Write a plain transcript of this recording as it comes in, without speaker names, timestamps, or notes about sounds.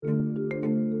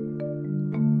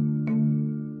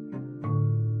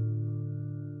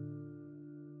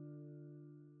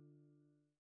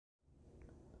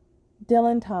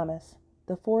Dylan Thomas,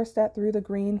 the force that through the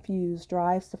green fuse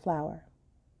drives the flower.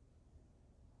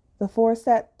 The force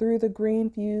that through the green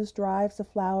fuse drives the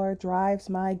flower drives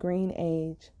my green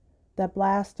age, that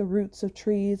blasts the roots of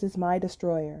trees is my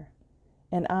destroyer,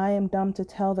 and I am dumb to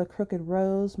tell the crooked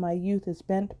rose my youth is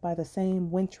bent by the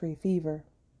same wintry fever.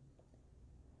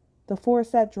 The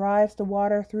force that drives the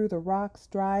water through the rocks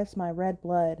drives my red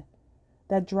blood,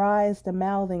 that dries the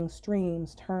mouthing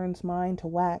streams turns mine to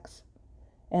wax,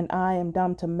 and I am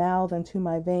dumb to mouth into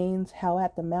my veins how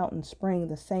at the mountain spring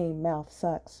the same mouth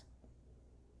sucks.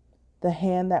 The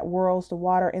hand that whirls the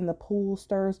water in the pool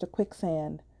stirs the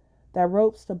quicksand, that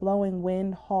ropes the blowing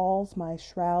wind hauls my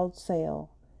shroud sail,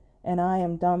 and I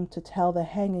am dumb to tell the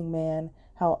hanging man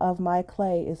how of my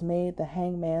clay is made the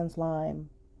hangman's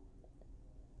lime.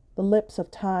 The lips of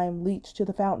time leach to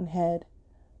the fountainhead,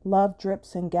 love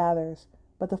drips and gathers,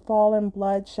 but the fallen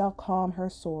blood shall calm her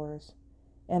sores,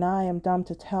 and I am dumb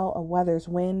to tell a weather's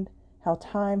wind how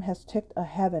time has ticked a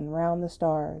heaven round the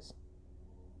stars,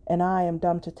 and I am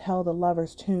dumb to tell the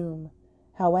lover's tomb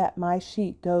how at my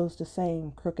sheet goes the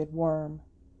same crooked worm.